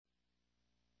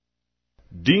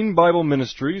Dean Bible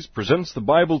Ministries presents the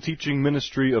Bible teaching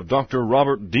ministry of Dr.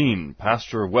 Robert Dean,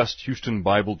 pastor of West Houston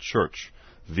Bible Church.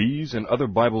 These and other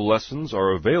Bible lessons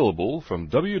are available from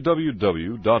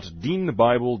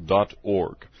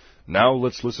www.deanbible.org. Now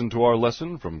let's listen to our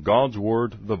lesson from God's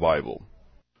Word, the Bible.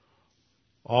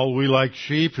 All we like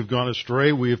sheep have gone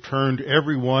astray. We have turned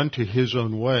everyone to his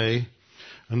own way,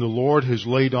 and the Lord has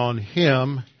laid on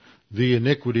him the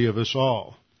iniquity of us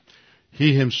all.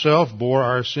 He himself bore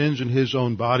our sins in his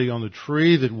own body on the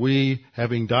tree, that we,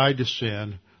 having died to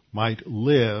sin, might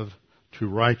live to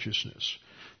righteousness.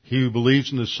 He who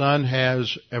believes in the Son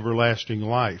has everlasting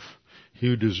life. He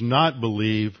who does not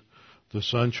believe the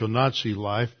Son shall not see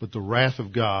life, but the wrath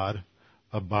of God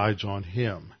abides on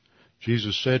him.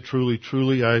 Jesus said, Truly,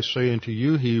 truly, I say unto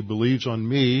you, he who believes on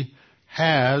me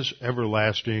has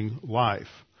everlasting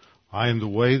life. I am the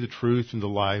way, the truth, and the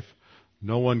life.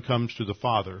 No one comes to the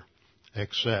Father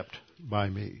except by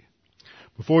me.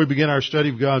 Before we begin our study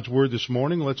of God's Word this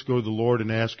morning, let's go to the Lord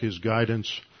and ask His guidance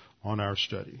on our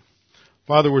study.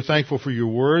 Father, we're thankful for your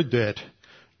Word, that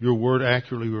your Word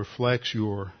accurately reflects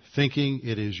your thinking.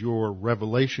 It is your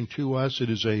revelation to us. It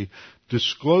is a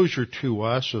disclosure to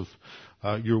us of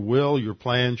your will, your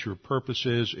plans, your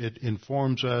purposes. It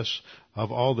informs us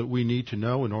of all that we need to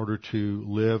know in order to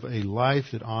live a life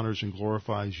that honors and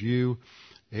glorifies you.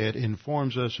 It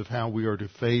informs us of how we are to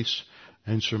face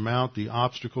and surmount the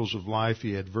obstacles of life,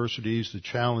 the adversities, the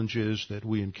challenges that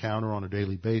we encounter on a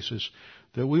daily basis,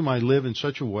 that we might live in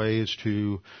such a way as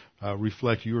to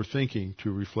reflect your thinking,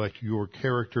 to reflect your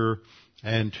character,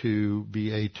 and to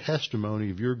be a testimony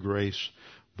of your grace,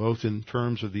 both in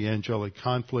terms of the angelic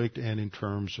conflict and in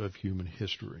terms of human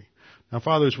history. Now,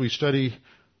 Father, as we study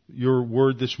your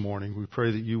word this morning, we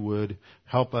pray that you would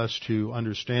help us to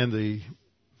understand the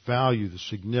value, the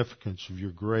significance of your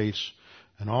grace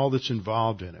and all that's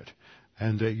involved in it,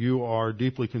 and that you are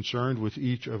deeply concerned with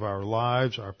each of our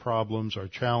lives, our problems, our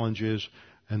challenges,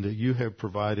 and that you have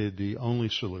provided the only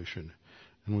solution.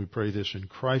 And we pray this in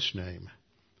Christ's name.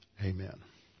 Amen.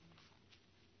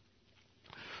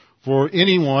 For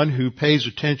anyone who pays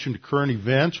attention to current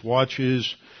events,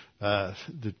 watches the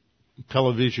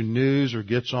television news, or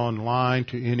gets online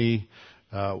to any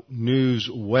news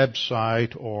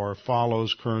website, or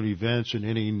follows current events in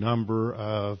any number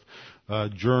of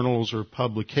journals or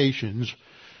publications,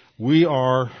 we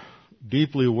are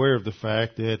deeply aware of the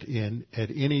fact that at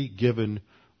any given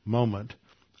moment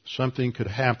something could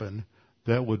happen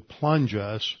that would plunge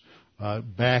us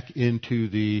back into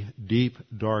the deep,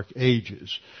 dark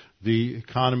ages. The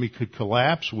economy could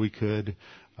collapse. We could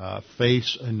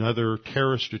face another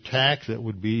terrorist attack that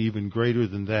would be even greater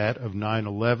than that of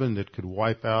 9/11, that could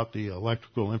wipe out the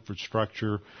electrical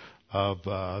infrastructure of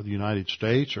the United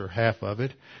States, or half of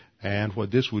it. And what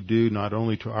this would do not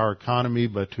only to our economy,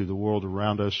 but to the world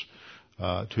around us,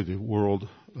 to the world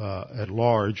at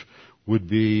large, would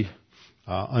be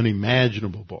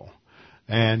unimaginable.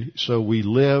 And so we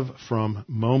live from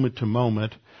moment to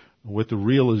moment with the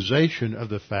realization of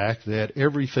the fact that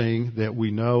everything that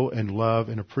we know and love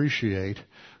and appreciate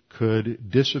could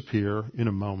disappear in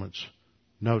a moment's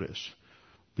notice.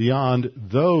 Beyond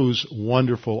those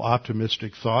wonderful,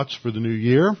 optimistic thoughts for the new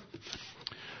year,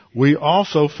 we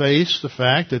also face the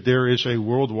fact that there is a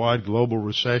worldwide global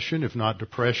recession, if not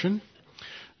depression,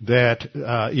 that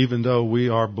even though we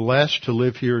are blessed to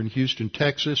live here in Houston,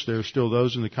 Texas, there are still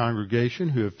those in the congregation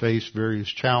who have faced various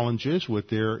challenges with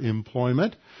their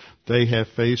employment. They have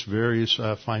faced various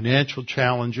financial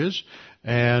challenges,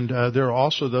 and there are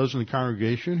also those in the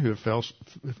congregation who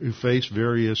face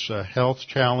various health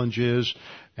challenges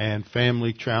and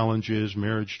family challenges,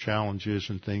 marriage challenges,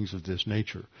 and things of this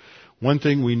nature. One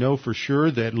thing we know for sure,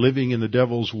 that living in the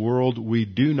devil's world, we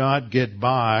do not get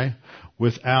by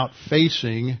without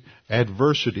facing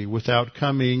adversity, without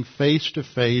coming face to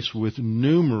face with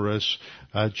numerous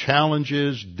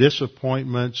challenges,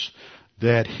 disappointments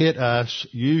that hit us,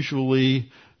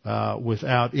 usually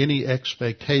without any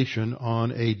expectation,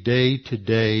 on a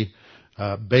day-to-day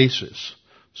basis.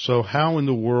 So how in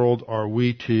the world are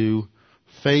we to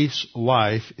face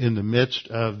life in the midst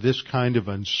of this kind of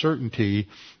uncertainty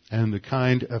and the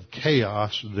kind of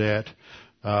chaos that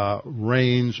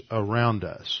reigns around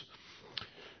us?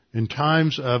 In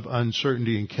times of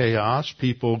uncertainty and chaos,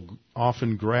 people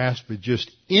often grasp at just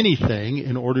anything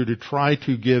in order to try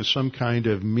to give some kind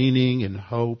of meaning and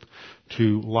hope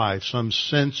to life, some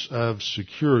sense of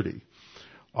security.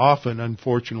 Often,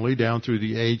 unfortunately, down through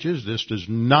the ages, this does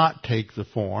not take the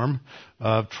form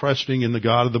of trusting in the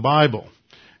God of the Bible.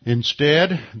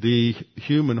 Instead, the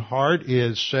human heart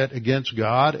is set against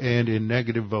God, and in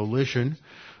negative volition,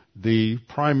 the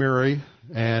primary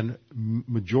and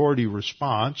majority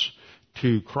response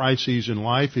to crises in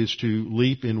life is to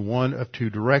leap in one of two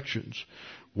directions.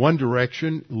 One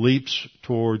direction leaps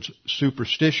towards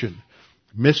superstition,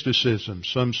 mysticism,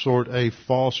 some sort of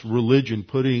false religion,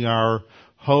 putting our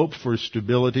hope for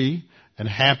stability and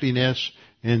happiness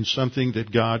in something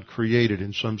that God created,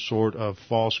 in some sort of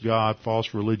false God,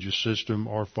 false religious system,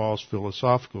 or false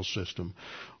philosophical system.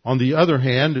 On the other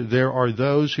hand, there are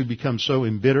those who become so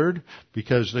embittered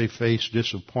because they face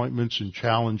disappointments and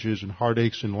challenges and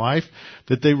heartaches in life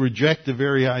that they reject the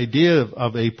very idea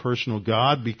of a personal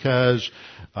God because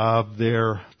of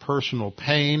their personal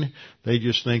pain. They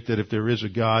just think that if there is a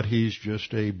God, He's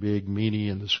just a big meanie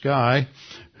in the sky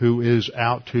who is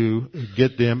out to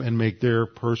get them and make their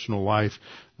personal life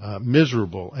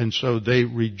miserable. And so they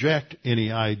reject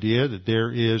any idea that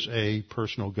there is a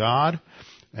personal God,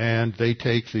 and they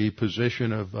take the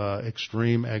position of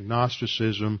extreme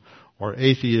agnosticism or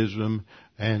atheism,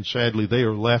 and sadly they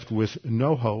are left with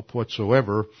no hope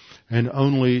whatsoever and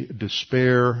only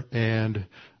despair and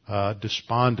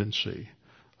despondency.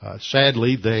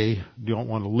 Sadly, they don't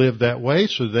want to live that way,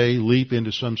 so they leap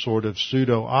into some sort of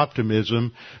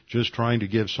pseudo-optimism, just trying to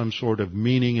give some sort of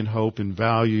meaning and hope and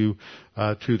value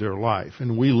to their life.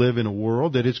 And we live in a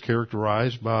world that is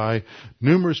characterized by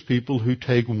numerous people who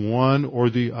take one or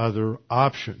the other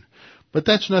option. But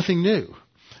that's nothing new.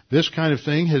 This kind of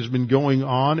thing has been going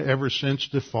on ever since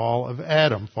the fall of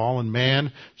Adam. Fallen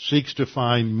man seeks to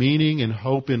find meaning and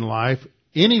hope in life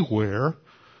anywhere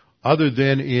other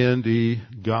than in the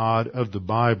God of the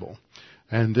Bible.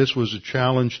 And this was a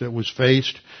challenge that was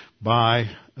faced by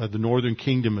the northern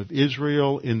kingdom of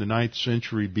Israel in the 9th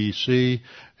century BC,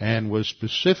 and was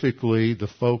specifically the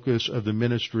focus of the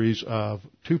ministries of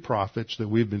two prophets that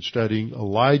we've been studying,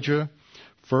 Elijah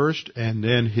first and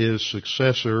then his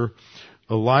successor,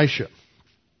 Elisha.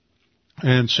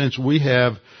 And since we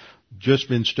have just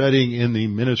been studying in the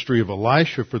ministry of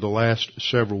Elisha for the last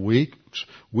several weeks,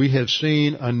 we have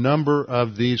seen a number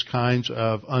of these kinds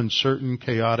of uncertain,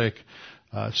 chaotic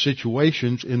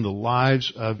situations in the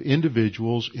lives of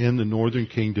individuals in the northern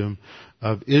kingdom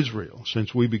of Israel.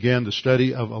 Since we began the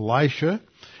study of Elisha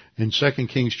in 2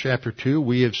 Kings chapter 2,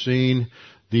 we have seen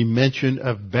the mention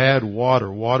of bad water,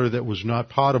 water that was not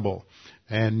potable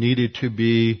and needed to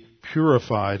be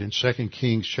purified in 2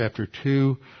 Kings chapter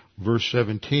 2, verse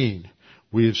 17.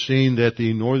 We have seen that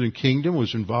the northern kingdom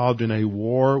was involved in a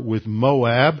war with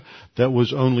Moab that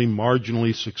was only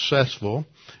marginally successful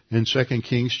in 2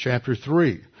 Kings chapter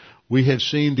 3. We have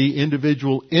seen the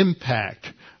individual impact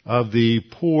of the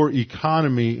poor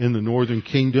economy in the northern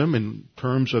kingdom in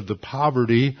terms of the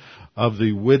poverty of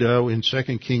the widow in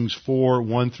 2 Kings 4,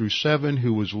 1 through 7,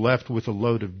 who was left with a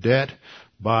load of debt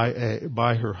by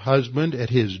her husband at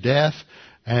his death,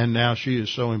 and now she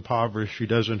is so impoverished she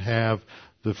doesn't have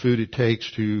the food it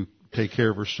takes to take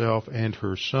care of herself and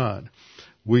her son.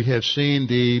 We have seen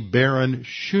the barren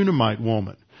Shunammite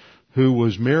woman who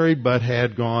was married but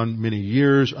had gone many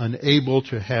years unable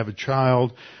to have a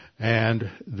child, and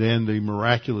then the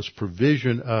miraculous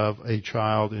provision of a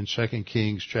child in 2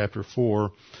 Kings chapter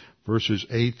 4, verses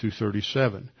 8 through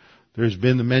 37. There's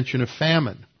been the mention of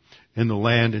famine in the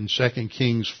land in 2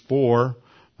 Kings 4,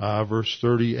 verse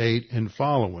 38 and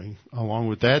following. Along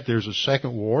with that, there's a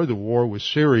second war, the war with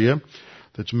Syria,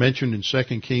 that's mentioned in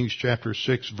 2 Kings chapter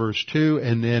 6, verse 2,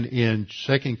 and then in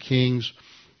 2 Kings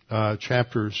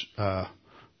chapter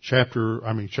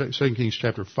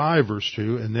 5, verse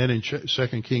 2, and then in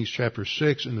 2 Kings chapter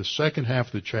 6, in the second half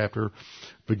of the chapter,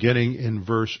 beginning in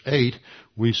verse 8,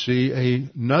 we see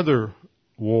another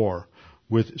war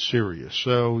with Syria.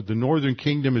 So the northern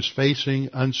kingdom is facing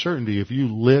uncertainty. If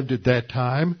you lived at that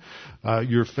time,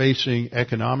 you're facing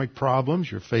economic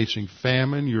problems, you're facing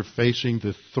famine, you're facing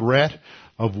the threat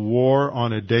of war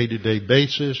on a day-to-day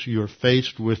basis, you're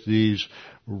faced with these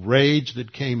raids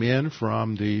that came in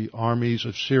from the armies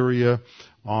of Syria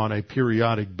on a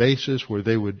periodic basis where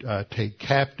they would take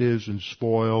captives and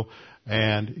spoil,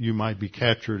 and you might be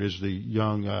captured as the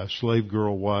young slave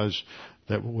girl was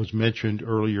that was mentioned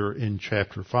earlier in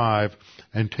chapter 5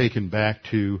 and taken back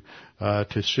to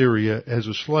Syria as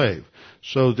a slave.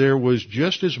 So there was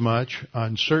just as much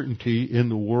uncertainty in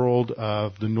the world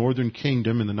of the northern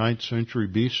kingdom in the 9th century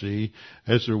BC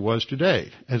as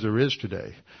there is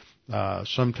today.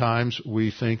 Sometimes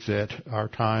we think that our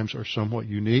times are somewhat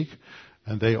unique,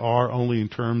 and they are only in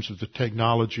terms of the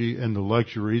technology and the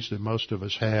luxuries that most of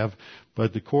us have,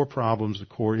 but the core problems, the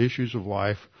core issues of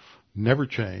life never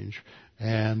change.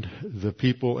 And the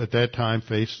people at that time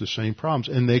faced the same problems.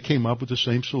 And they came up with the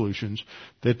same solutions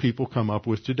that people come up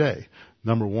with today.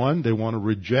 Number one, they want to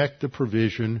reject the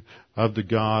provision of the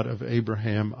God of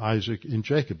Abraham, Isaac, and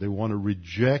Jacob. They want to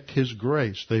reject His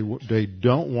grace. They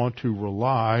don't want to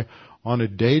rely on a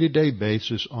day-to-day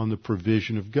basis on the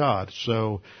provision of God.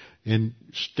 So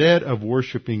instead of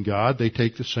worshiping God, they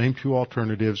take the same two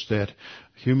alternatives that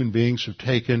human beings have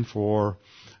taken for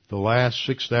the last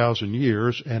 6,000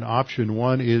 years, and option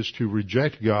one is to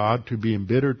reject God, to be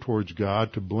embittered towards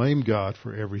God, to blame God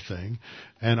for everything.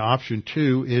 And option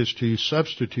two is to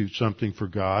substitute something for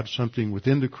God, something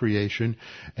within the creation,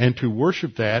 and to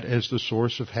worship that as the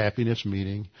source of happiness,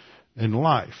 meaning, and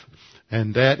life.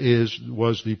 And that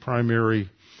was the primary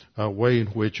way in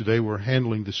which they were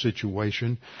handling the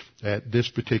situation at this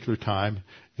particular time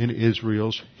in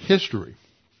Israel's history.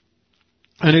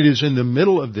 And it is in the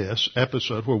middle of this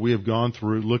episode where we have gone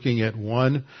through looking at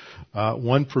one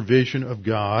provision of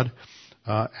God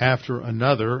after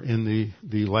another in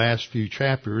the last few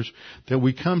chapters that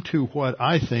we come to what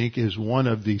I think is one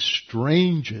of the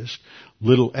strangest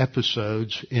little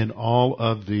episodes in all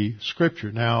of the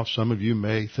Scripture. Now, some of you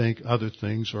may think other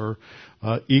things are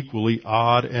equally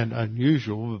odd and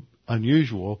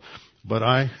unusual, but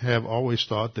I have always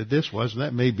thought that this was, and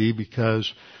that may be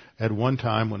because at one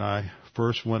time when I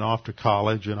first went off to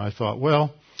college and I thought,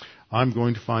 well, I'm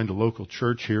going to find a local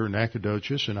church here in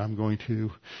Nacogdoches and I'm going to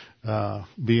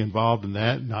be involved in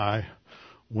that. And I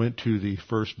went to the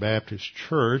First Baptist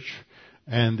Church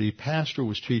and the pastor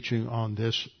was teaching on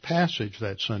this passage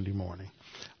that Sunday morning.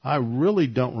 I really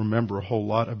don't remember a whole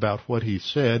lot about what he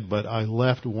said, but I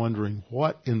left wondering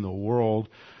what in the world,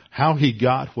 how he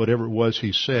got whatever it was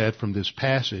he said from this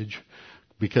passage,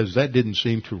 because that didn't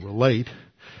seem to relate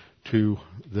to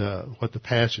what the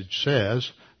passage says,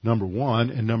 number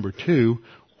one, and number two,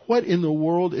 what in the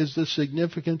world is the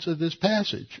significance of this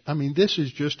passage? I mean, this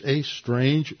is just a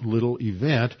strange little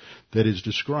event that is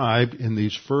described in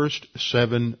these first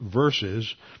 7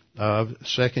 verses of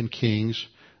 2 Kings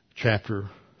chapter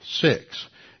 6.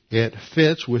 It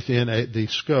fits within the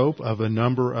scope of a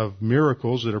number of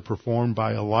miracles that are performed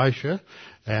by Elisha,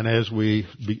 and as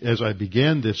I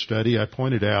began this study, I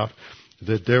pointed out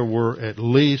that there were at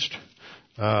least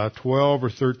 12 or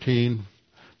 13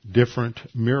 different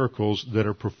miracles that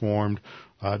are performed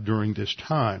during this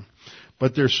time.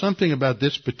 But there's something about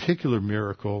this particular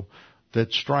miracle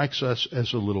that strikes us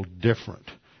as a little different.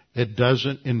 It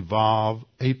doesn't involve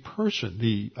a person.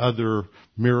 The other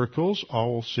miracles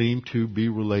all seem to be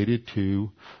related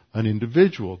to an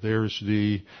individual. There's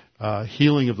the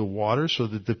healing of the water so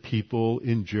that the people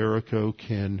in Jericho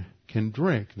can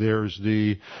drink. There's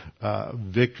the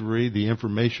victory, the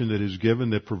information that is given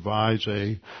that provides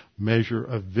a measure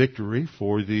of victory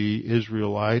for the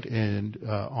Israelite and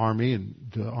army and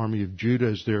the army of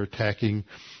Judah as they're attacking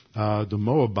the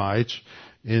Moabites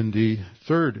in the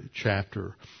 3rd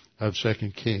chapter of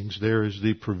 2 Kings. There is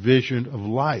the provision of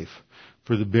life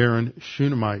for the barren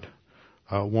Shunammite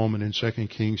woman in 2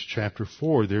 Kings chapter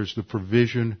 4. There's the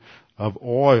provision of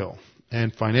oil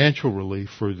and financial relief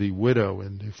for the widow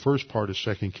in the first part of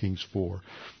 2 Kings 4.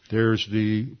 There's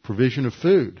the provision of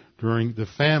food during the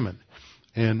famine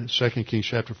in 2 Kings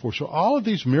chapter 4. So all of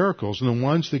these miracles and the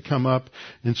ones that come up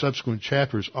in subsequent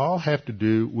chapters all have to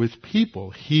do with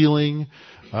people healing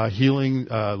Naaman,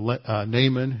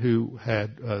 who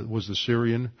was the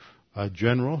Syrian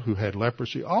general who had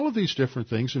leprosy. All of these different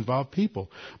things involve people.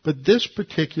 But this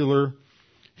particular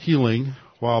healing,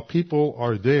 while people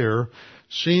are there,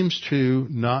 seems to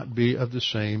not be of the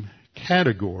same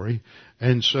category.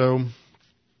 And so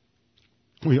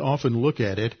we often look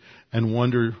at it and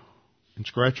wonder and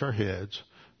scratch our heads,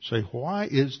 say, why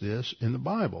is this in the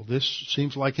Bible? This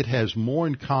seems like it has more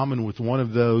in common with one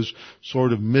of those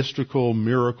sort of mystical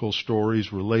miracle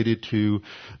stories related to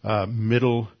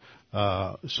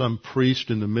some priest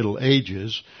in the Middle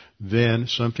Ages than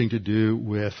something to do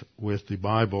with the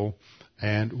Bible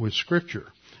and with Scripture.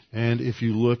 And if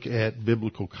you look at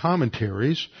biblical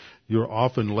commentaries, you're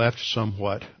often left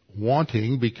somewhat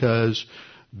wanting because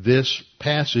this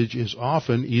passage is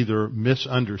often either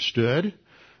misunderstood.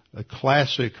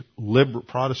 Classic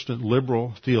Protestant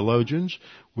liberal theologians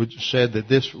said that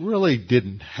this really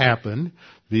didn't happen.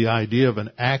 The idea of an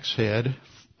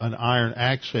iron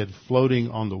axe head floating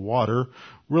on the water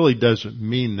really doesn't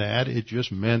mean that. It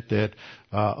just meant that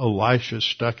Elisha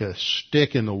stuck a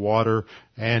stick in the water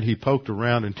and he poked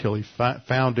around until he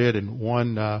found it. And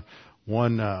one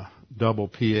double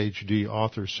PhD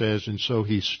author says, and so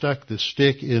he stuck the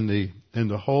stick in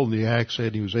the hole in the axe head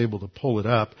and he was able to pull it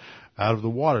up out of the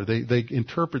water. They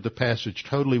interpret the passage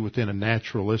totally within a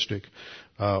naturalistic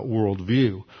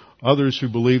worldview. Others who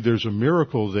believe there's a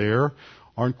miracle there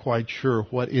aren't quite sure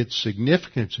what its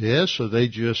significance is, so they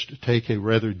just take a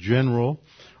rather general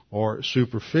or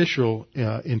superficial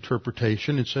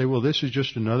interpretation and say, well, this is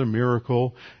just another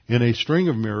miracle in a string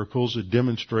of miracles that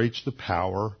demonstrates the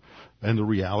power and the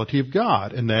reality of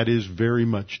God. And that is very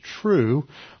much true,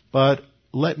 but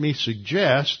let me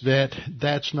suggest that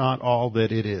that's not all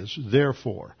that it is.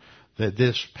 Therefore, that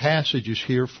this passage is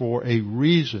here for a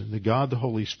reason. That God the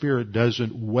Holy Spirit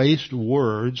doesn't waste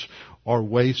words or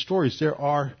waste stories. There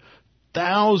are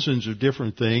thousands of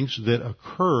different things that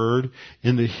occurred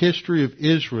in the history of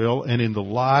Israel and in the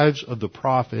lives of the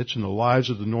prophets and the lives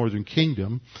of the northern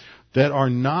kingdom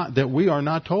that we are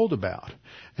not told about.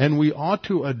 And we ought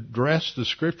to address the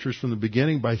scriptures from the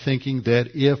beginning by thinking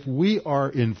that if we are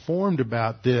informed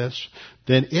about this,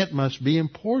 then it must be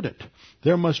important.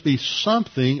 There must be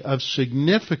something of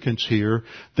significance here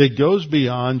that goes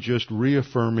beyond just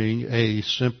reaffirming a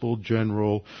simple,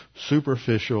 general,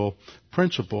 superficial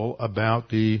principle about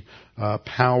the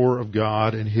power of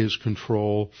God and His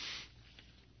control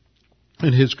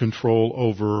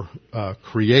over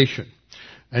creation.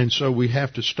 And so we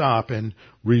have to stop and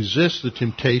resist the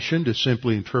temptation to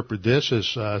simply interpret this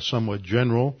as a somewhat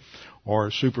general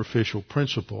or superficial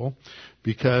principle,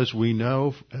 because we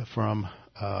know from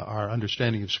our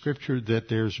understanding of Scripture that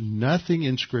there's nothing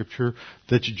in Scripture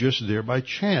that's just there by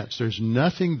chance. There's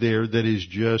nothing there that is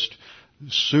just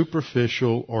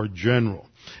superficial or general.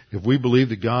 If we believe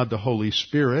that God the Holy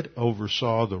Spirit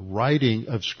oversaw the writing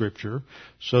of Scripture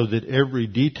so that every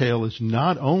detail is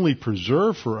not only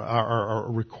preserved for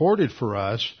or recorded for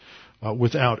us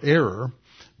without error,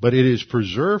 but it is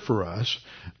preserved for us,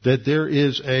 that there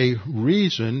is a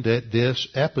reason that this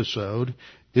episode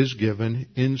is given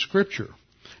in Scripture.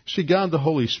 See, God the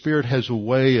Holy Spirit has a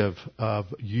way of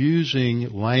using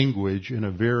language in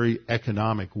a very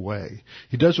economic way.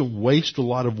 He doesn't waste a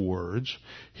lot of words.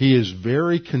 He is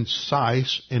very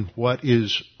concise in what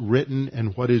is written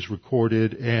and what is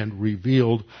recorded and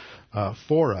revealed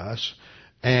for us.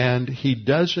 And He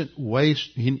doesn't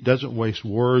waste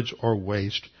words or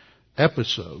waste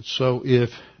episodes. So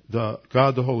if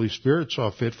God the Holy Spirit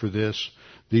saw fit for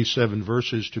these 7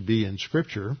 verses to be in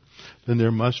Scripture, then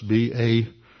there must be a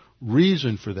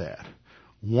reason for that.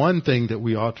 One thing that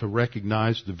we ought to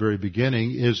recognize at the very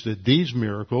beginning is that these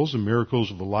miracles, the miracles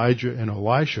of Elijah and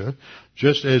Elisha,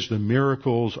 just as the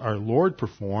miracles our Lord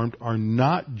performed, are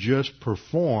not just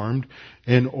performed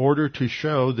in order to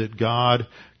show that God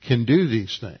can do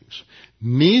these things.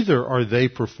 Neither are they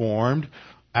performed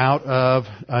out of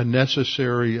a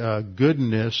necessary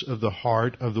goodness of the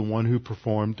heart of the one who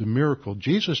performed the miracle.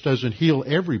 Jesus doesn't heal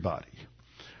everybody.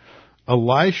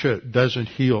 Elisha doesn't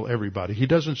heal everybody. He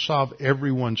doesn't solve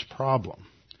everyone's problem.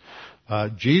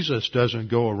 Jesus doesn't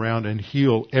go around and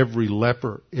heal every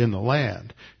leper in the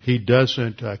land. He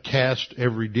doesn't cast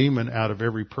every demon out of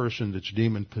every person that's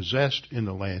demon-possessed in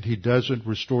the land. He doesn't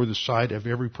restore the sight of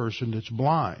every person that's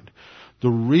blind. The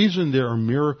reason there are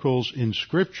miracles in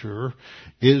Scripture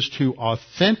is to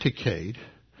authenticate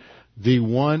the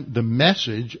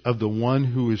message of the one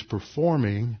who is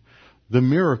performing the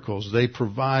miracles. They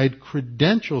provide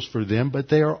credentials for them, but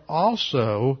they are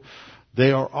also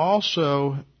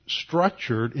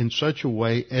structured in such a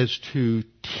way as to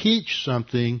teach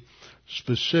something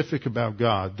specific about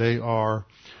God. They are,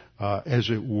 as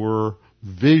it were,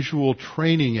 visual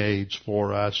training aids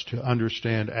for us to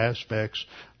understand aspects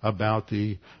about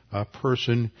the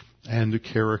person and the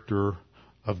character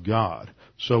of God.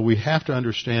 So we have to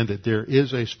understand that there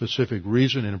is a specific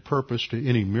reason and a purpose to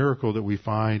any miracle that we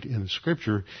find in the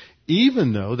Scripture,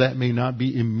 even though that may not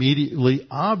be immediately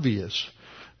obvious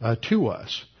to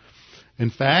us.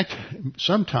 In fact,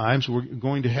 sometimes we're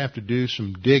going to have to do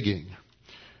some digging,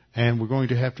 and we're going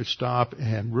to have to stop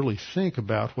and really think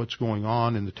about what's going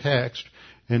on in the text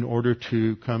in order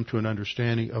to come to an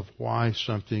understanding of why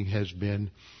something has been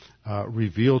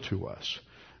revealed to us.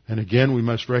 And again, we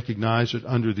must recognize that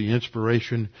under the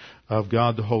inspiration of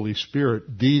God the Holy Spirit,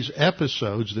 these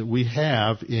episodes that we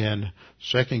have in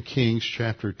 2 Kings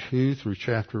chapter 2 through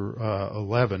chapter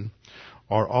 11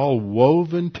 are all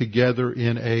woven together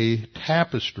in a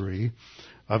tapestry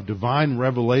of divine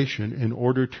revelation in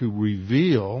order to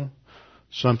reveal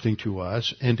something to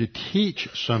us and to teach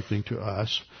something to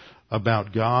us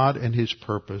about God and His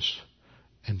purpose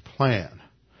and plan.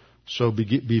 So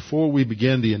before we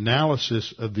begin the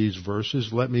analysis of these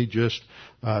verses, let me just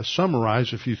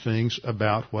summarize a few things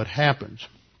about what happens.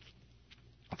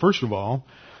 First of all,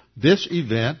 this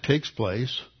event takes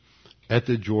place at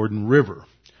the Jordan River,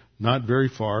 not very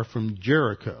far from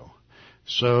Jericho.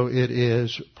 So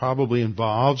probably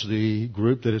involves the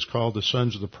group that is called the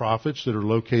Sons of the Prophets that are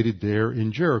located there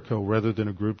in Jericho rather than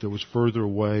a group that was further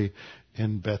away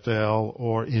in Bethel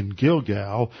or in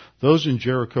Gilgal. Those in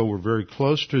Jericho were very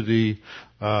close to the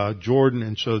Jordan,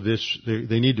 and so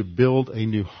they need to build a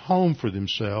new home for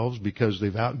themselves because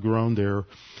they've outgrown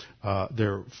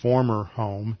their former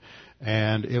home,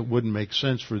 and it wouldn't make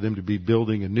sense for them to be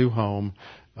building a new home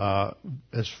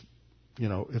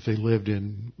if they lived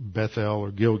in Bethel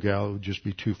or Gilgal, it would just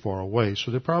be too far away. So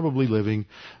they're probably living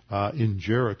in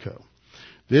Jericho.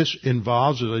 This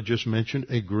involves, as I just mentioned,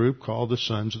 a group called the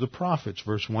Sons of the Prophets.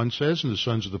 Verse 1 says, "And the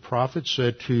Sons of the Prophets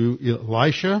said to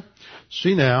Elisha,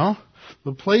 'See now,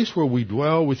 the place where we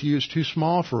dwell with you is too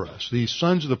small for us.'" These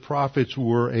Sons of the Prophets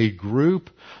were a group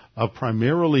of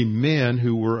primarily men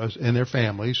and their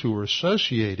families who were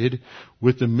associated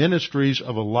with the ministries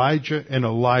of Elijah and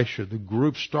Elisha. The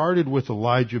group started with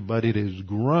Elijah, but it has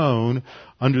grown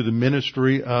under the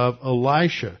ministry of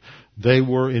Elisha. They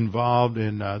were involved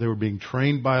they were being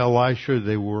trained by Elisha.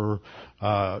 They were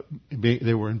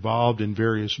involved in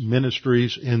various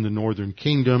ministries in the northern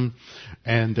kingdom,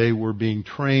 and they were being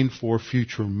trained for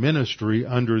future ministry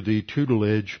under the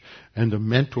tutelage and the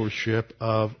mentorship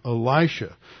of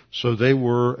Elisha. So they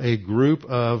were a group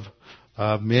of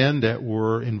men that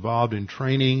were involved in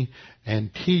training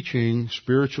and teaching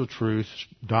spiritual truths,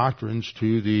 doctrines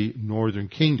to the northern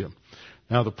kingdom.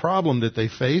 Now, the problem that they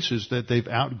face is that they've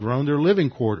outgrown their living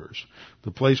quarters.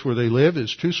 The place where they live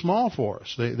is too small for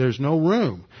us. There's no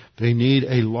room. They need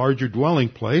a larger dwelling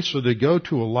place, so they go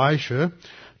to Elisha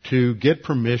to get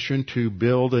permission to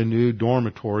build a new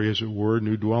dormitory, as it were, a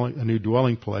new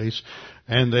dwelling place.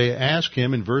 And they ask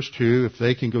him in verse 2 if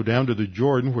they can go down to the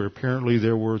Jordan, where apparently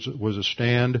there was a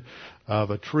stand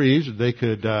of trees that they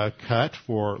could cut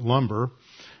for lumber.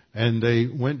 And they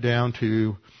went down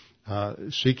to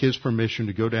seek his permission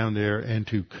to go down there and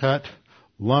to cut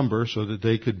lumber so that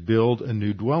they could build a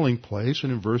new dwelling place.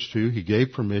 And in verse 2, he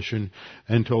gave permission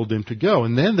and told them to go.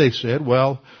 And then they said,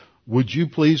 "Well, would you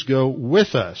please go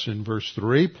with us?" In verse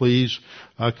 3, "Please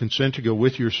consent to go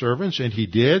with your servants." And he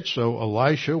did. So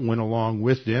Elisha went along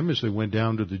with them as they went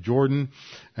down to the Jordan.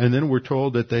 And then we're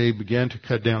told that they began to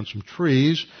cut down some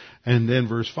trees. And then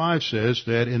verse 5 says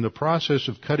that in the process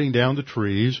of cutting down the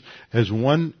trees, as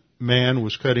one man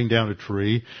was cutting down a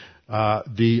tree,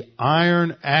 the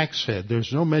iron axe head.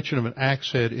 There's no mention of an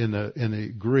axe head in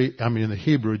the Greek. In the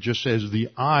Hebrew, it just says the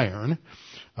iron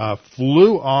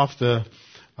flew off the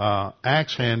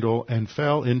axe handle and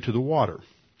fell into the water.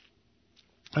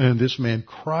 And this man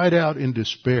cried out in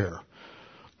despair,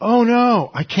 "Oh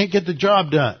no, I can't get the job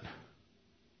done."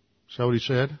 Is that what he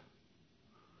said?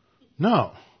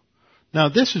 No. Now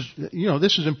this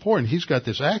is important. He's got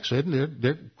this axe head, and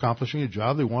they're accomplishing a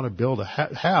job. They want to build a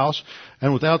house,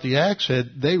 and without the axe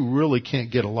head, they really can't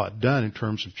get a lot done in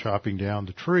terms of chopping down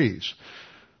the trees.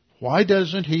 Why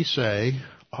doesn't he say,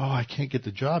 "Oh, I can't get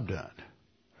the job done"?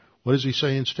 What does he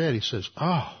say instead? He says,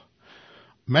 "Oh,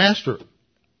 Master,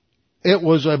 it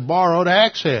was a borrowed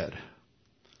axe head."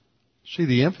 See,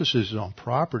 the emphasis is on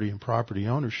property and property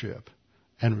ownership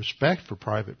and respect for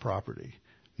private property.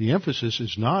 The emphasis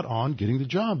is not on getting the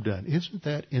job done. Isn't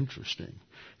that interesting?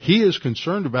 He is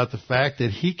concerned about the fact that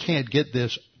he can't get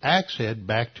this axe head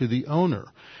back to the owner.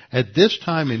 At this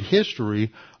time in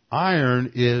history,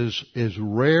 iron is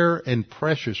rare and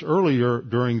precious. Earlier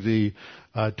during the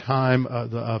time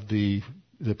of the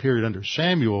period under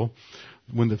Samuel,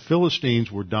 when the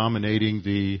Philistines were dominating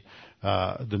the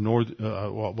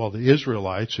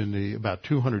Israelites about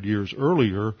 200 years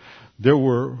earlier,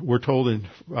 we're told in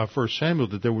 1 Samuel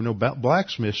that there were no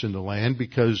blacksmiths in the land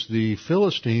because the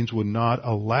Philistines would not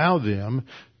allow them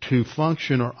to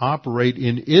function or operate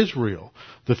in Israel.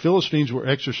 The Philistines were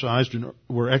exercising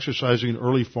an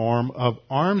early form of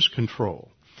arms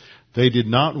control. They did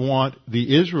not want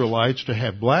the Israelites to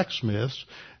have blacksmiths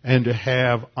and to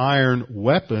have iron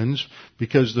weapons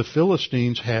because the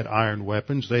Philistines had iron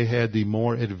weapons. They had the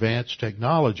more advanced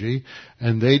technology,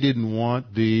 and they didn't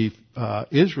want the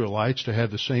Israelites to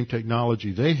have the same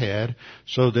technology they had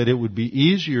so that it would be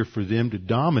easier for them to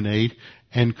dominate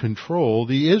and control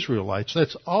the Israelites.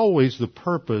 That's always the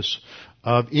purpose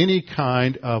of any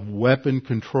kind of weapon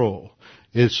control,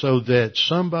 is so that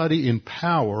somebody in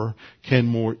power can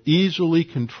more easily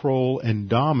control and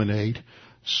dominate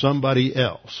somebody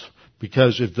else.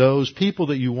 Because if those people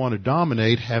that you want to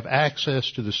dominate have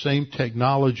access to the same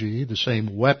technology, the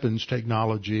same weapons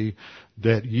technology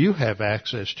that you have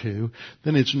access to,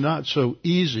 then it's not so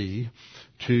easy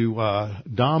to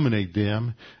dominate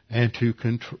them and to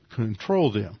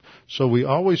control them. So we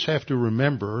always have to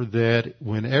remember that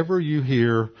whenever you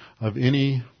hear of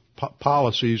any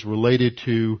policies related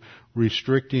to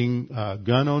restricting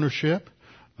gun ownership,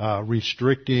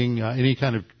 restricting any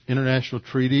kind of international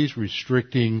treaties,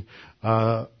 restricting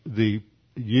the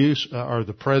use or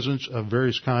the presence of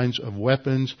various kinds of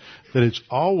weapons, that it's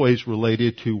always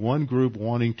related to one group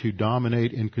wanting to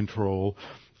dominate and control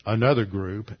another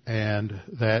group, and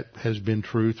that has been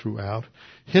true throughout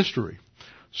history.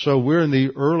 So we're in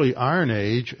the early Iron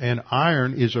Age, and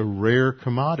iron is a rare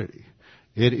commodity.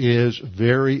 It is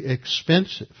very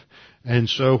expensive. And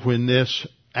so when this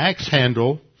axe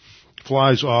handle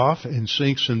flies off and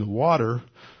sinks in the water,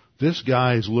 this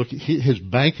guy is looking, his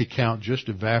bank account just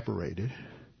evaporated.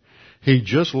 He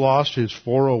just lost his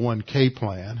 401k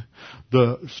plan.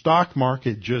 The stock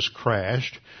market just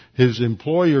crashed. His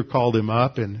employer called him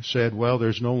up and said, well,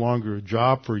 there's no longer a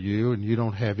job for you and you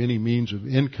don't have any means of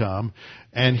income.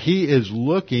 And he is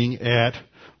looking at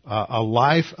a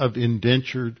life of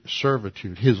indentured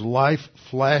servitude. His life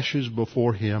flashes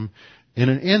before him in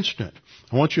an instant.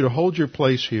 I want you to hold your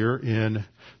place here in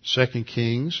 2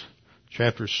 Kings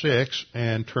chapter 6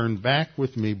 and turn back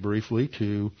with me briefly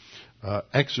to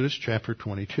Exodus chapter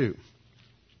 22.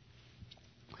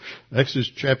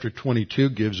 Exodus chapter 22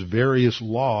 gives various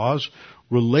laws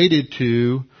related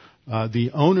to the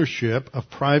ownership of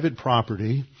private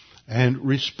property and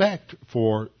respect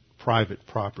for private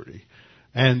property.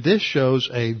 And this shows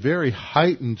a very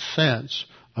heightened sense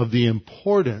of the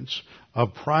importance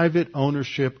of private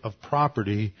ownership of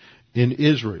property in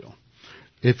Israel.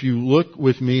 If you look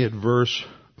with me at verse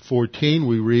 14,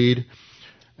 we read,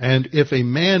 "And if a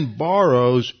man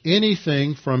borrows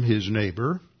anything from his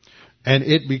neighbor, and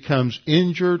it becomes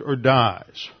injured or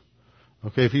dies,"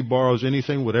 okay, if he borrows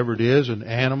anything, whatever it is, an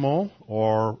animal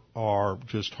or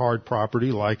just hard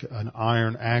property like an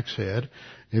iron axe head,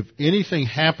 if anything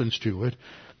happens to it,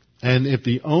 and if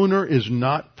the owner is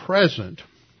not present,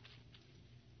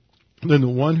 then the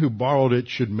one who borrowed it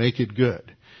should make it good.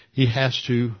 He has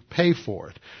to pay for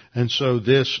it. And so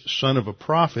this son of a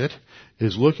prophet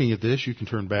is looking at this. You can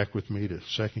turn back with me to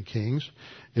 2 Kings.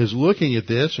 Is looking at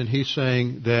this and he's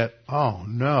saying that, oh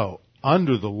no,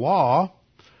 under the law,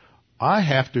 I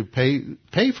have to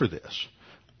pay for this.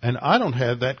 And I don't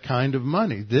have that kind of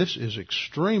money. This is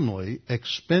extremely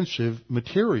expensive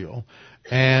material.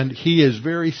 And he is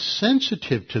very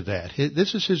sensitive to that.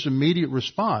 This is his immediate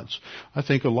response. I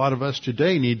think a lot of us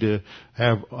today need to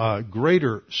have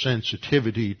greater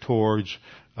sensitivity towards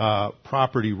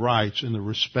property rights and the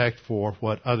respect for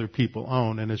what other people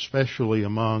own, and especially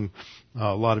among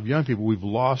a lot of young people. We've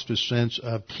lost a sense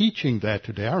of teaching that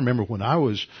today. I remember when I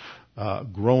was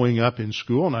growing up in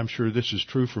school, and I'm sure this is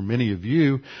true for many of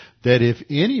you, that if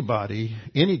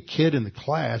any kid in the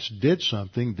class did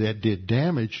something that did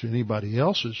damage to anybody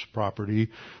else's property,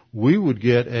 we would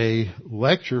get a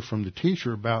lecture from the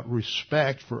teacher about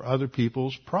respect for other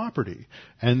people's property.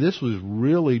 And this was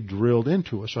really drilled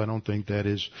into us. I don't think that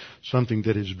is something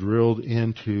that is drilled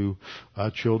into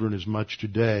children as much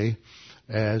today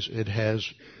as it has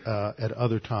at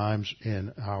other times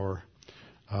in our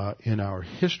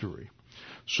history.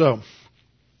 So,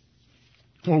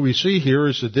 what we see here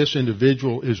is that this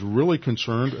individual is really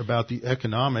concerned about the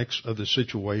economics of the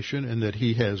situation and that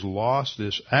he has lost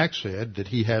this axe head that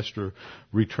he has to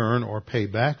return or pay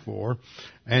back for.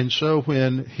 And so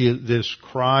when this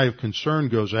cry of concern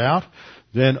goes out,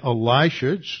 then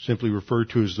Elisha, simply referred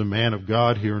to as the man of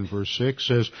God here in verse 6,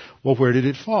 says, well, where did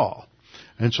it fall?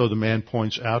 And so the man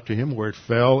points out to him where it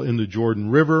fell in the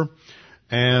Jordan River.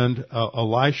 And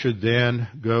Elisha then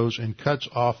goes and cuts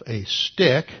off a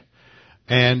stick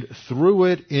and threw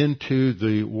it into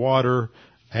the water,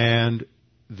 and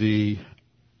the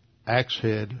axe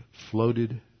head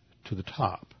floated to the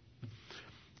top.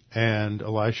 And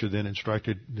Elisha then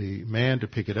instructed the man to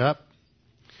pick it up,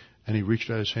 and he reached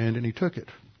out his hand and he took it.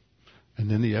 And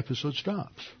then the episode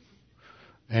stops.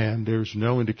 And there's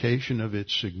no indication of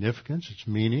its significance, its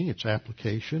meaning, its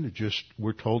application.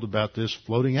 We're told about this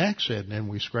floating axe head, and then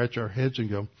we scratch our heads and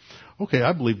go, okay,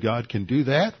 I believe God can do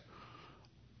that.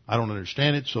 I don't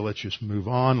understand it, so let's just move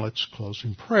on. Let's close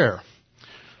in prayer.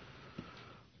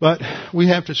 But we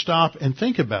have to stop and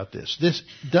think about this. This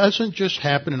doesn't just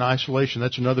happen in isolation.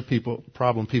 That's another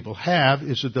problem people have,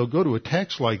 is that they'll go to a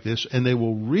text like this and they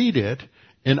will read it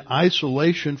in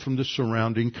isolation from the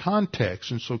surrounding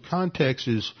context. And so context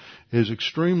is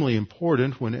extremely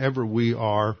important whenever we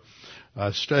are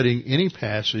studying any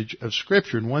passage of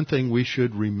Scripture. And one thing we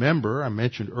should remember, I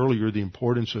mentioned earlier the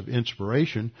importance of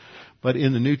inspiration, but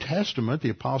in the New Testament, the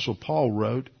Apostle Paul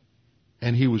wrote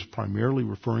and he was primarily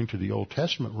referring to the Old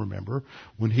Testament, remember,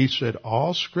 when he said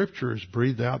all Scripture is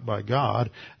breathed out by God,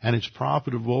 and it's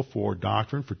profitable for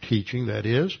doctrine, for teaching, that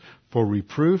is, for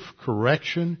reproof,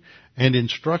 correction, and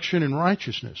instruction in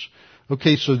righteousness.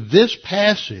 Okay, so this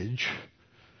passage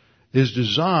is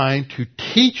designed to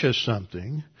teach us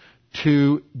something,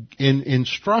 to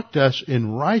instruct us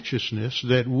in righteousness,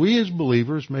 that we as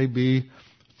believers may be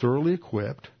thoroughly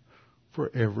equipped for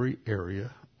every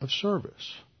area of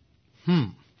service.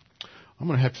 I'm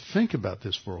going to have to think about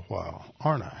this for a while,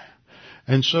 aren't I?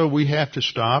 And so we have to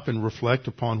stop and reflect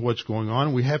upon what's going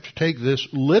on. We have to take this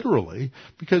literally,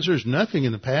 because there's nothing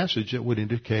in the passage that would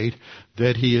indicate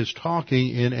that he is talking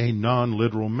in a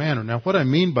non-literal manner. Now, what I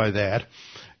mean by that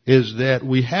is that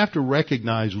we have to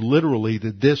recognize literally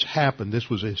that this happened. This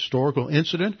was a historical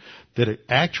incident, that it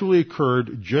actually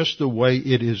occurred just the way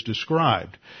it is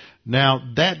described. Now,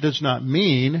 that does not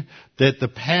mean that the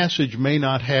passage may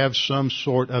not have some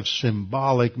sort of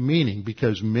symbolic meaning,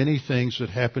 because many things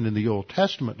that happen in the Old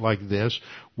Testament like this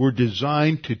were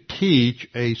designed to teach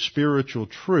a spiritual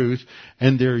truth,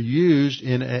 and they're used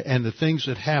and the things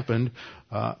that happen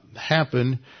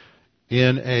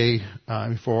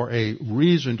for a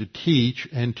reason to teach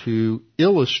and to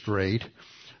illustrate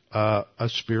a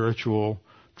spiritual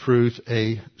truth,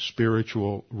 a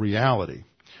spiritual reality.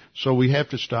 So we have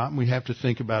to stop and we have to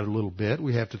think about it a little bit.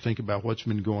 We have to think about what's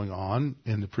been going on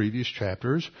in the previous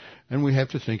chapters, and we have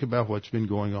to think about what's been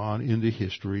going on in the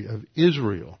history of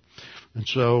Israel. And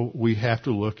so we have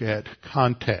to look at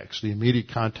context, the immediate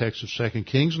context of 2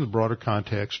 Kings and the broader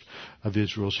context of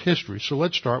Israel's history. So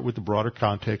let's start with the broader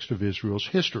context of Israel's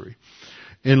history.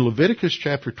 In Leviticus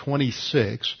chapter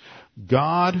 26,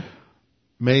 God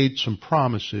made some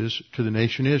promises to the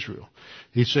nation Israel.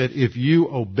 He said, if you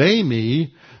obey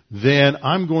me, then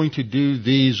I'm going to do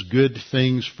these good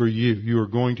things for you. You are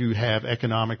going to have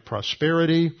economic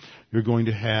prosperity. You're going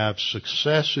to have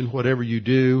success in whatever you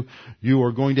do. You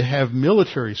are going to have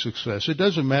military success. It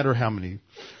doesn't matter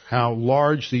how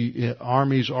large the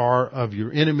armies are of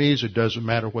your enemies. It doesn't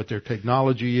matter what their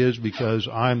technology is, because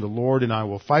I'm the Lord and I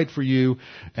will fight for you,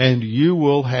 and you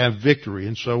will have victory.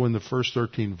 And so in the first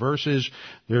 13 verses,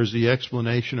 there's the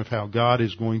explanation of how God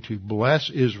is going to bless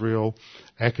Israel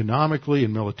economically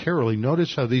and militarily.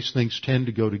 Notice how these things tend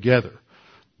to go together.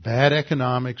 Bad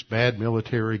economics, bad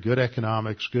military, good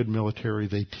economics, good military,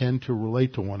 they tend to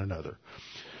relate to one another.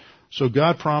 So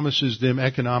God promises them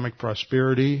economic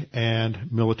prosperity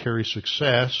and military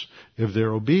success if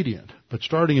they're obedient. But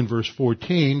starting in verse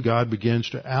 14, God begins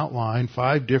to outline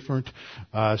 5 different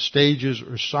stages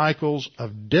or cycles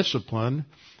of discipline,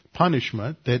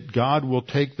 punishment, that God will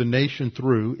take the nation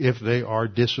through if they are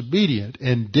disobedient.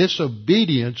 And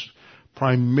disobedience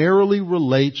primarily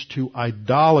relates to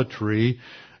idolatry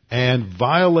and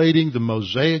violating the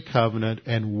Mosaic covenant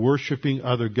and worshiping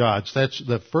other gods. That's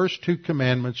the first 2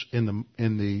 commandments in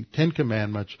the 10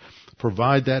 commandments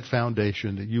provide that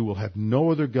foundation, that you will have no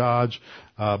other gods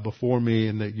before me,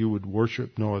 and that you would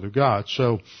worship no other gods.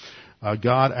 So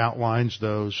God outlines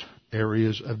those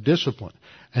areas of discipline,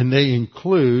 and they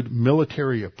include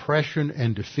military oppression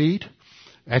and defeat,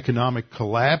 economic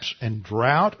collapse and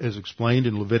drought, as explained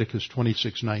in Leviticus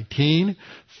 26:19,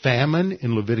 famine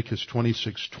in Leviticus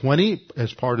 26:20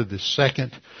 as part of the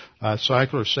second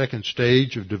cycle or second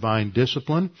stage of divine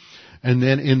discipline. And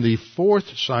then in the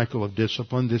 4th cycle of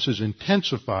discipline, this is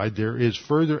intensified. There is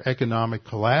further economic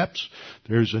collapse.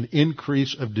 There's an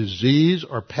increase of disease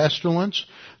or pestilence.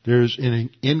 There's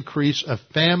an increase of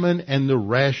famine and the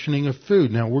rationing of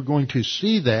food. Now, we're going to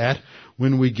see that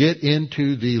when we get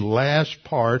into the last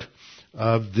part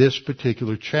of this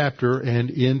particular chapter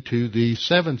and into the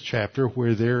 7th chapter,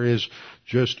 where there is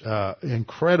just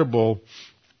incredible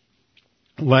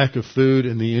lack of food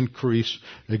and the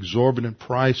exorbitant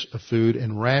price of food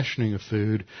and rationing of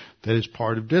food that is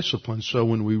part of discipline. So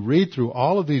when we read through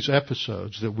all of these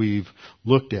episodes that we've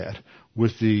looked at,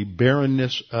 with the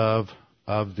barrenness of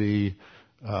the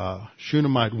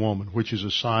Shunammite woman, which is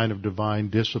a sign of divine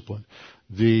discipline,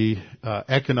 the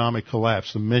economic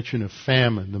collapse, the mention of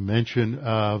famine, the mention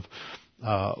of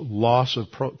loss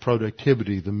of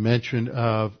productivity, the mention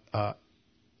of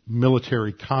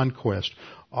military conquest,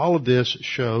 all of this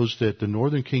shows that the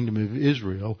northern kingdom of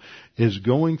Israel is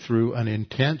going through an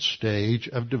intense stage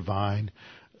of divine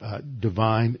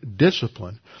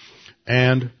discipline.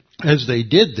 And as they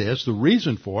did this, the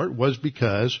reason for it was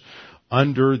because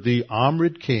under the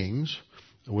Omrid kings,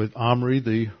 with Omri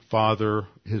the father,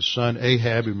 his son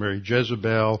Ahab, who married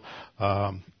Jezebel,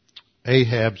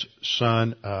 Ahab's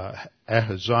son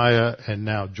Ahaziah, and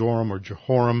now Joram or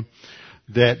Jehoram,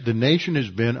 that the nation has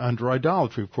been under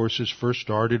idolatry. Of course, this first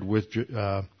started with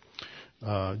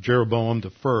Jeroboam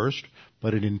the first,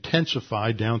 but it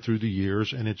intensified down through the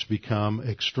years, and it's become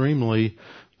extremely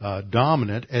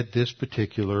dominant at this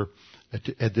particular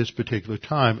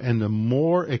time. And the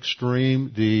more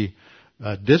extreme the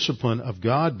discipline of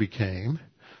God became,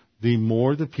 the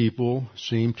more the people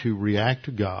seemed to react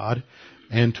to God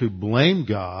and to blame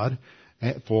God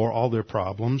for all their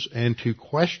problems and to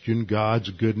question God's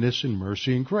goodness and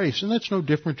mercy and grace. And that's no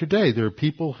different today. There are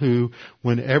people who,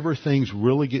 whenever things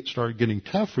really start getting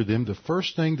tough for them, the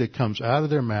first thing that comes out of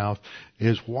their mouth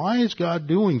is, why is God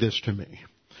doing this to me?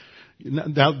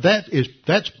 Now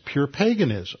that's pure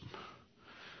paganism.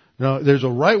 Now, there's a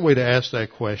right way to ask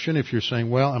that question if you're saying,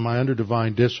 well, am I under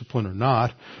divine discipline or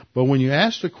not? But when you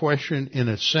ask the question in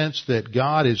a sense that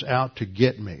God is out to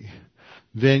get me,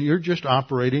 then you're just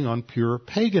operating on pure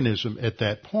paganism at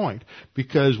that point,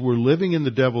 because we're living in the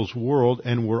devil's world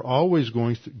and we're always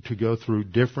going to go through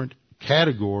different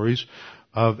categories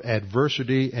of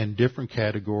adversity and different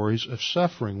categories of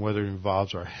suffering, whether it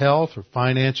involves our health or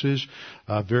finances,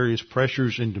 various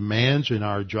pressures and demands in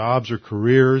our jobs or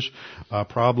careers,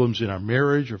 problems in our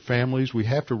marriage or families. We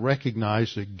have to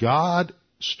recognize that God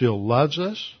still loves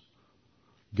us.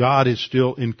 God is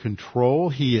still in control.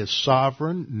 He is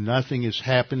sovereign. Nothing is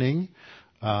happening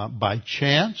by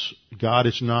chance. God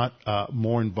is not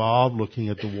more involved looking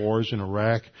at the wars in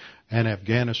Iraq and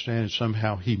Afghanistan, and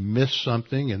somehow He missed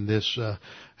something, and this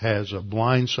has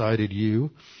blindsided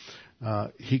you.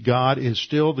 God is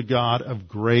still the God of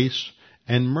grace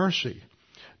and mercy.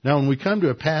 Now, when we come to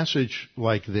a passage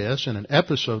like this and an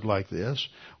episode like this,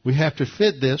 we have to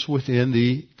fit this within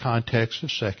the context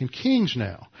of 2 Kings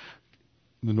now.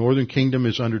 The northern kingdom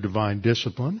is under divine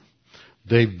discipline.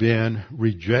 They've been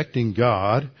rejecting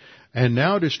God, and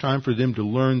now it is time for them to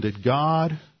learn that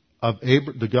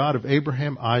the God of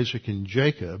Abraham, Isaac, and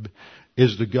Jacob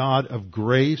is the God of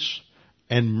grace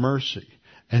and mercy.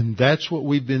 And that's what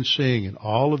we've been seeing in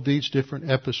all of these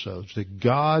different episodes, that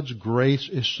God's grace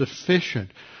is sufficient.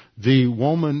 The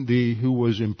woman who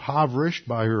was impoverished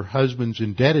by her husband's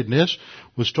indebtedness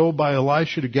was told by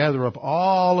Elisha to gather up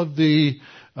all of the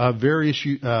various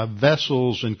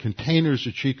vessels and containers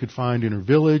that she could find in her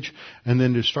village, and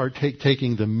then to start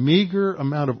taking the meager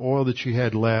amount of oil that she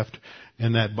had left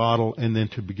in that bottle, and then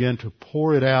to begin to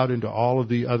pour it out into all of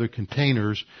the other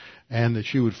containers, and that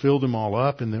she would fill them all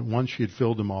up, and then once she had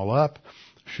filled them all up,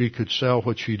 she could sell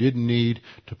what she didn't need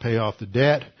to pay off the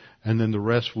debt, and then the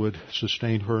rest would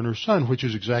sustain her and her son, which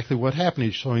is exactly what happened.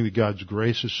 He's showing that God's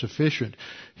grace is sufficient.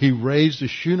 He raised the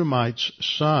Shunammite's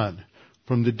son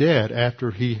from the dead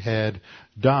after he had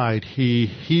died. He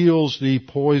heals the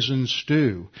poisoned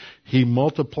stew. He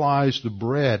multiplies the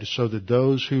bread so that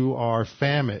those who are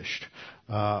famished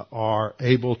are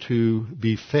able to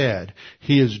be fed.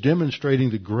 He is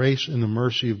demonstrating the grace and the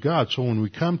mercy of God. So when we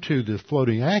come to the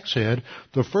floating axe head,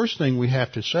 the first thing we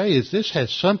have to say is this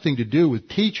has something to do with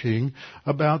teaching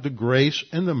about the grace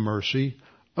and the mercy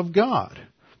of God.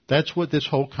 That's what this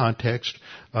whole context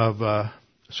of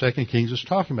 2 Kings is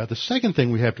talking about. The second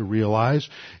thing we have to realize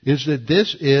is that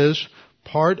this is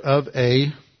part of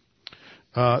a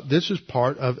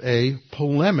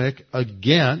polemic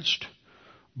against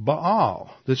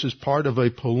Baal. This is part of a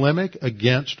polemic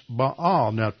against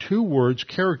Baal. Now, two words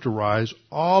characterize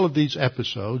all of these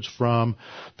episodes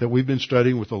that we've been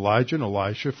studying with Elijah and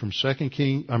Elisha from 1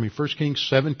 Kings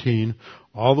 17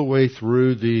 all the way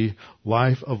through the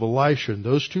life of Elisha. And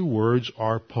those two words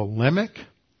are polemic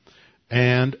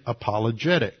and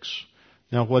apologetics.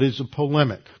 Now, what is a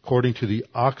polemic? According to the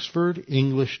Oxford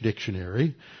English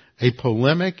Dictionary, a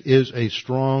polemic is a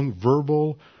strong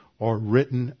verbal or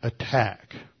written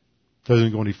attack.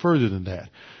 Doesn't go any further than that.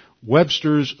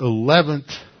 Webster's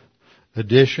 11th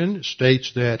edition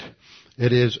states that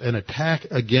it is an attack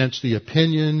against the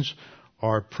opinions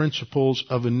or principles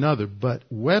of another. But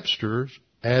Webster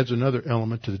adds another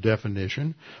element to the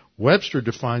definition. Webster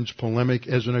defines polemic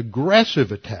as an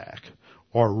aggressive attack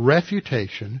or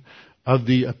refutation of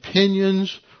the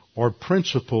opinions or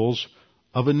principles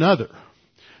of another.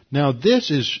 Now, this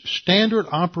is standard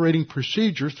operating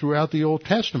procedure throughout the Old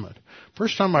Testament.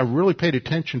 First time I really paid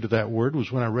attention to that word was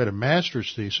when I read a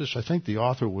master's thesis. I think the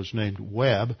author was named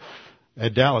Webb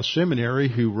at Dallas Seminary,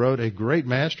 who wrote a great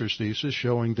master's thesis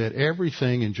showing that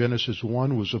everything in Genesis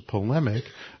 1 was a polemic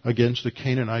against the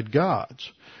Canaanite gods.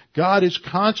 God is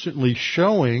constantly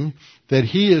showing that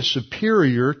He is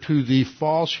superior to the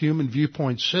false human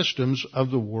viewpoint systems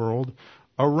of the world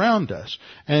around us.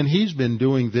 And He's been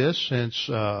doing this since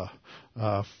 1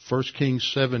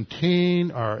 Kings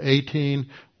 17 or 18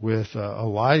 with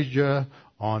Elijah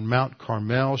on Mount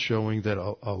Carmel, showing that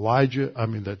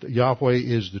that Yahweh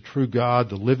is the true God,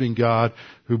 the living God,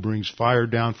 who brings fire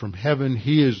down from heaven.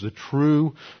 He is the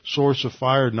true source of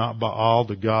fire, not Baal,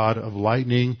 the god of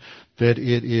lightning. That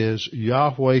it is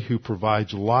Yahweh who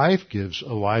provides life, gives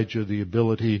Elijah the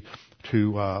ability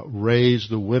to raise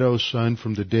the widow's son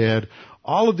from the dead.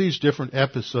 All of these different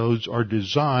episodes are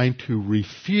designed to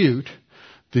refute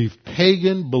the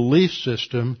pagan belief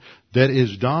system that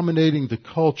is dominating the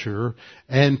culture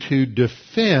and to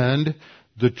defend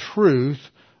the truth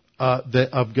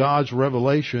of God's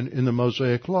revelation in the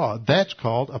Mosaic Law. That's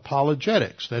called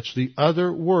apologetics. That's the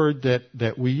other word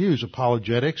that we use.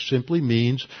 Apologetics simply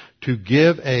means to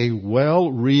give a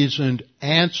well-reasoned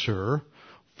answer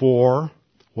for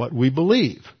what we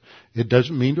believe. It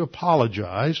doesn't mean to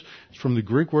apologize. It's from the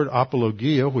Greek word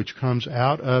apologia, which comes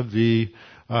out of the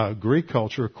Greek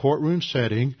culture, a courtroom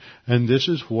setting, and this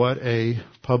is what a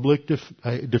public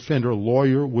defender,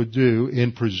 lawyer, would do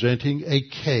in presenting a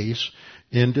case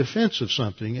in defense of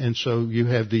something. And so you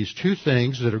have these two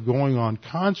things that are going on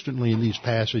constantly in these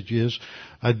passages,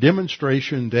 a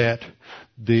demonstration that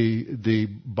the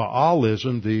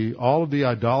Baalism, all of the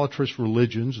idolatrous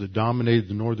religions that dominated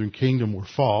the northern kingdom were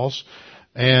false,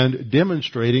 and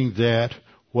demonstrating that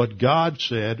what God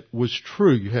said was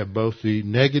true. You have both the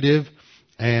negative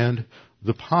and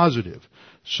the positive.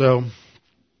 So,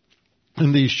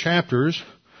 in these chapters,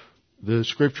 the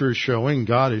Scripture is showing,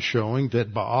 God is showing,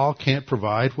 that Baal can't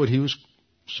provide what he was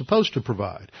supposed to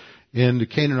provide. In the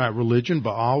Canaanite religion,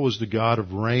 Baal was the god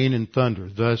of rain and thunder.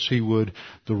 Thus, the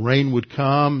rain would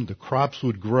come, the crops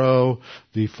would grow,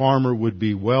 the farmer would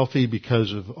be wealthy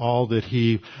because of all that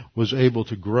he was able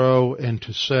to grow and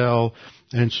to sell.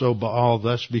 And so Baal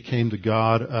thus became the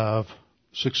god of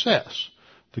success,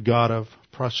 the god of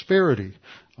prosperity,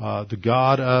 the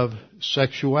god of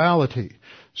sexuality.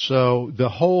 So the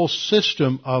whole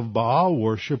system of Baal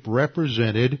worship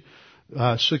represented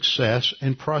success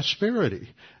and prosperity.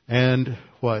 And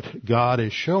what God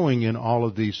is showing in all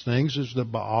of these things is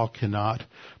that Baal cannot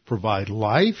provide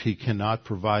life. He cannot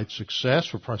provide success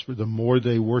for prosperity. The more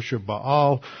they worship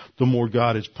Baal, the more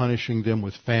God is punishing them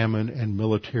with famine and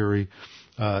military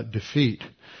defeat.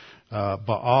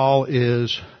 Baal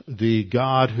is the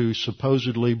god who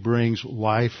supposedly brings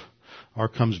life or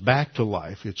comes back to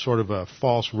life. It's sort of a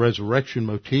false resurrection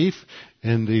motif.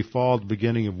 In the fall, the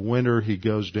beginning of winter, he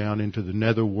goes down into the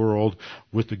netherworld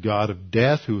with the god of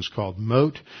death, who is called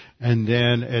Mot. And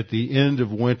then at the end of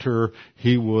winter,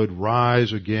 he would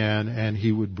rise again and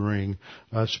he would bring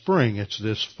spring. It's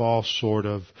this false sort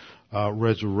of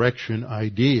resurrection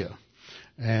idea.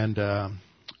 And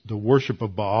the worship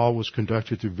of Baal was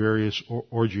conducted through various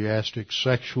orgiastic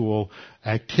sexual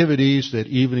activities that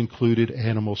even included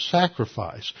animal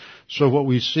sacrifice. So what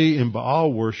we see in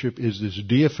Baal worship is this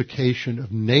deification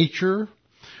of nature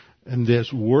and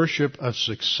this worship of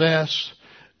success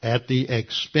at the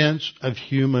expense of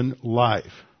human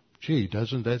life. Gee,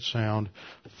 doesn't that sound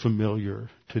familiar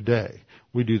today?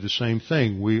 We do the same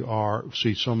thing. We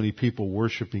see so many people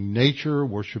worshiping nature,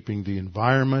 worshiping the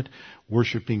environment,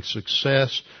 worshiping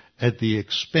success at the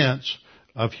expense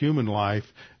of human life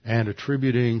and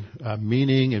attributing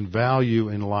meaning and value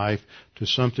in life to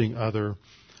something other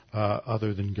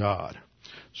than God.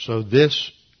 So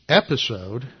this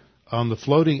episode on the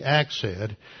floating axe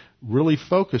head really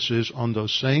focuses on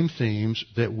those same themes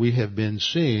that we have been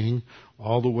seeing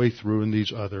all the way through in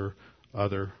these other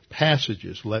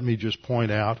passages. Let me just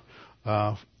point out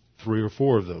 3 or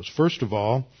 4 of those. First of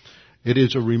all, it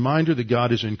is a reminder that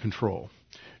God is in control.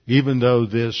 Even though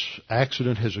this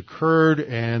accident has occurred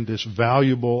and this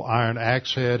valuable iron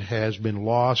axe head has been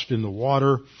lost in the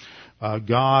water,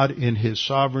 God in His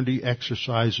sovereignty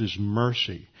exercises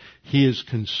mercy. He is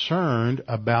concerned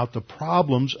about the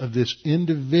problems of this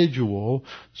individual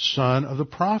son of the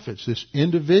prophets, this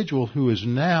individual who is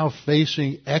now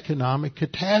facing economic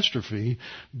catastrophe.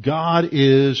 God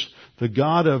is the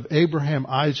God of Abraham,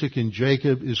 Isaac, and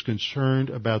Jacob, is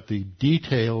concerned about the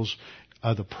details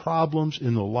of the problems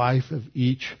in the life of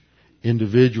each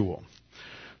individual.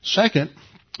 Second,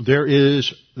 there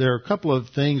are a couple of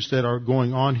things that are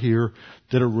going on here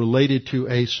that are related to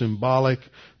a symbolic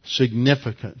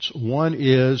significance. One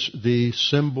is the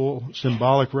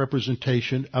symbolic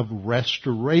representation of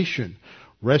restoration.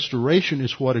 Restoration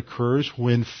is what occurs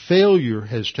when failure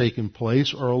has taken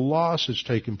place or a loss has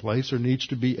taken place. There needs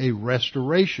to be a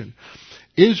restoration.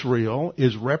 Israel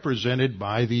is represented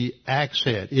by the axe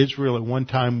head. Israel at one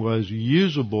time was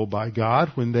usable by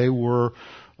God when they were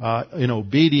in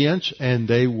obedience and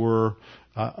they were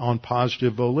on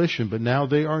positive volition, but now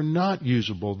they are not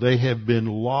usable. They have been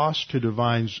lost to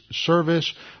divine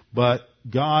service, but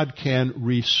God can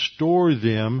restore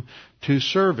them to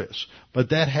service. But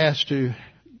that has to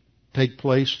take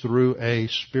place through a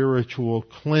spiritual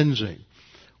cleansing.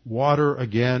 Water,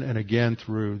 again and again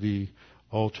through the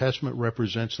Old Testament,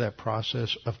 represents that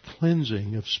process of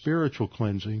cleansing, of spiritual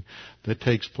cleansing that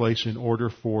takes place in order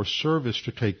for service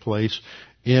to take place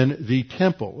in the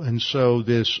temple. And so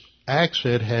this axe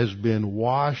head has been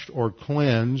washed or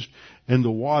cleansed in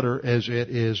the water as it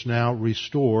is now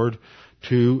restored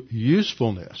to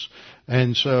usefulness.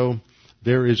 And so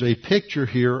there is a picture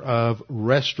here of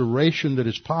restoration that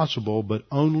is possible, but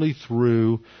only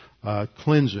through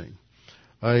cleansing.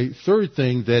 A third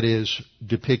thing that is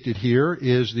depicted here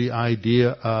is the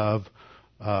idea of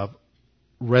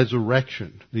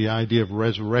resurrection. The idea of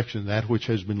resurrection, that which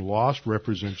has been lost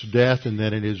represents death, and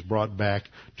then it is brought back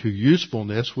to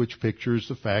usefulness, which pictures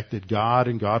the fact that God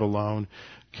and God alone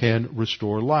can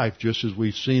restore life. Just as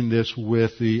we've seen this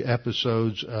with the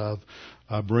episodes of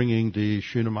bringing the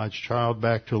Shunammite's child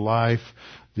back to life,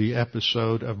 the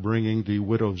episode of bringing the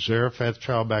widow of Zarephath's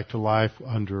child back to life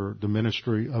under the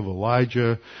ministry of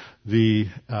Elijah, the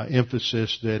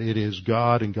emphasis that it is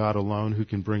God and God alone who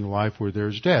can bring life where there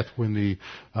is death. When the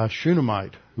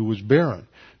Shunammite, who was barren,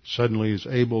 suddenly is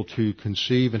able to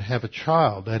conceive and have a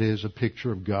child, that is a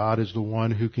picture of God as the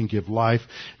one who can give life.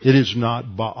 It is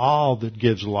not Baal that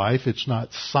gives life. It's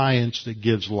not science that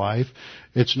gives life.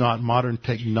 It's not modern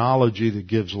technology that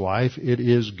gives life. It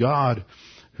is God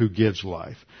who gives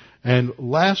life. And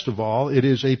last of all, it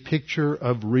is a picture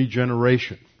of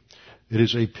regeneration. It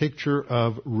is a picture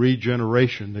of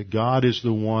regeneration, that God is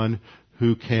the one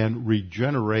who can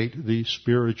regenerate the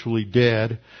spiritually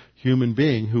dead human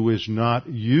being who is not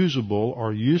usable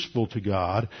or useful to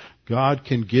God. God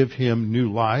can give him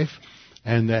new life,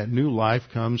 and that new life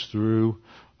comes through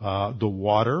the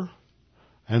water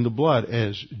and the blood,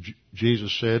 as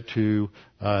Jesus said to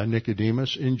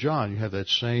Nicodemus in John. You have that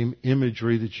same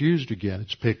imagery that's used again.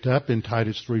 It's picked up in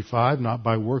Titus 3:5, not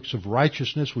by works of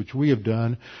righteousness which we have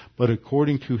done, but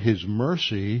according to his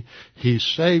mercy, he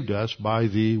saved us by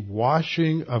the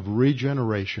washing of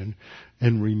regeneration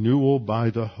and renewal by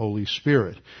the Holy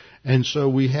Spirit. And so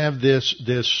we have this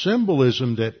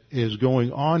symbolism that is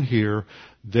going on here,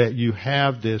 that you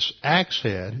have this axe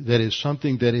head that is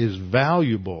something that is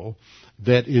valuable,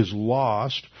 that is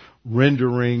lost,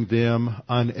 rendering them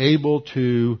unable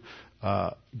to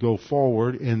go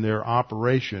forward in their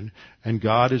operation, and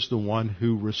God is the one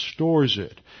who restores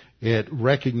it. It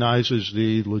recognizes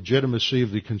the legitimacy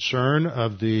of the concern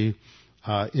of the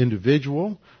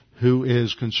individual who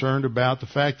is concerned about the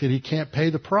fact that he can't pay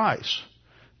the price.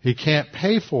 He can't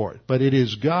pay for it, but it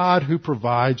is God who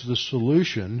provides the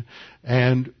solution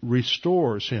and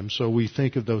restores him. So we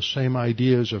think of those same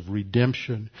ideas of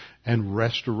redemption and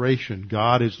restoration.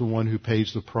 God is the one who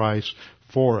pays the price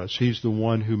for us. He's the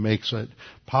one who makes it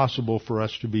possible for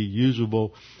us to be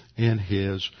usable in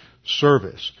his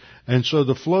service. And so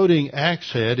the floating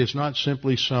axe head is not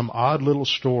simply some odd little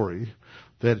story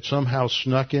that somehow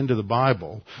snuck into the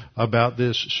Bible about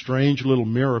this strange little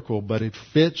miracle, but it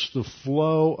fits the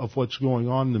flow of what's going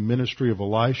on in the ministry of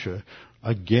Elisha,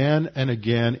 again and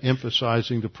again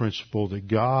emphasizing the principle that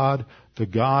God, the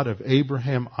God of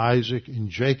Abraham, Isaac, and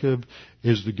Jacob,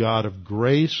 is the God of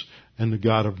grace and the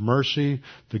God of mercy,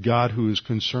 the God who is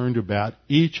concerned about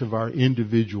each of our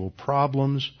individual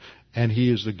problems, and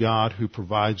he is the God who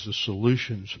provides the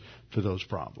solutions to those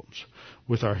problems.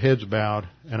 With our heads bowed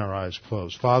and our eyes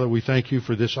closed. Father, we thank you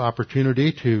for this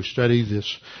opportunity to study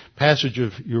this passage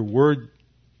of your word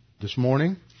this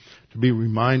morning, to be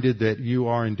reminded that you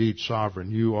are indeed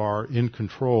sovereign. You are in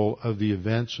control of the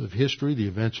events of history, the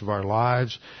events of our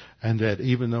lives, and that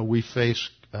even though we face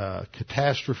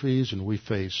catastrophes and we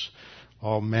face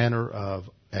all manner of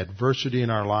adversity in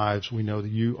our lives, we know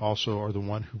that you also are the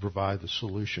one who provides the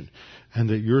solution, and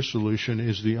that your solution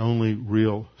is the only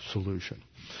real solution.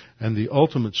 And the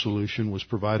ultimate solution was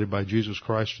provided by Jesus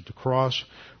Christ at the cross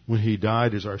when he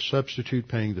died as our substitute,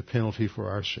 paying the penalty for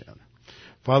our sin.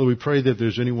 Father, we pray that if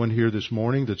there's anyone here this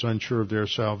morning that's unsure of their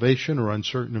salvation or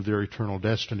uncertain of their eternal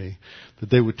destiny, that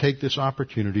they would take this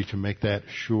opportunity to make that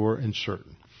sure and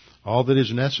certain. All that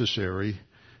is necessary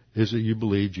is that you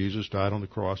believe Jesus died on the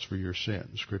cross for your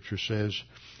sins. Scripture says,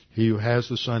 he who has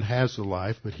the Son has the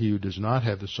life, but he who does not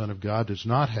have the Son of God does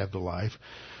not have the life,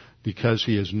 because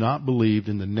he has not believed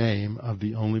in the name of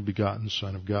the only begotten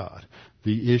Son of God.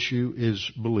 The issue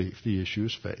is belief. The issue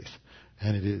is faith.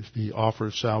 And it is the offer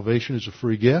of salvation is a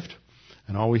free gift,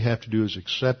 and all we have to do is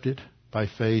accept it by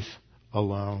faith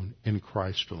alone, in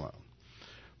Christ alone.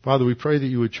 Father, we pray that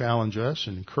you would challenge us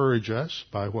and encourage us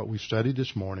by what we studied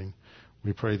this morning.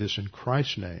 We pray this in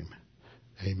Christ's name.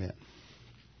 Amen.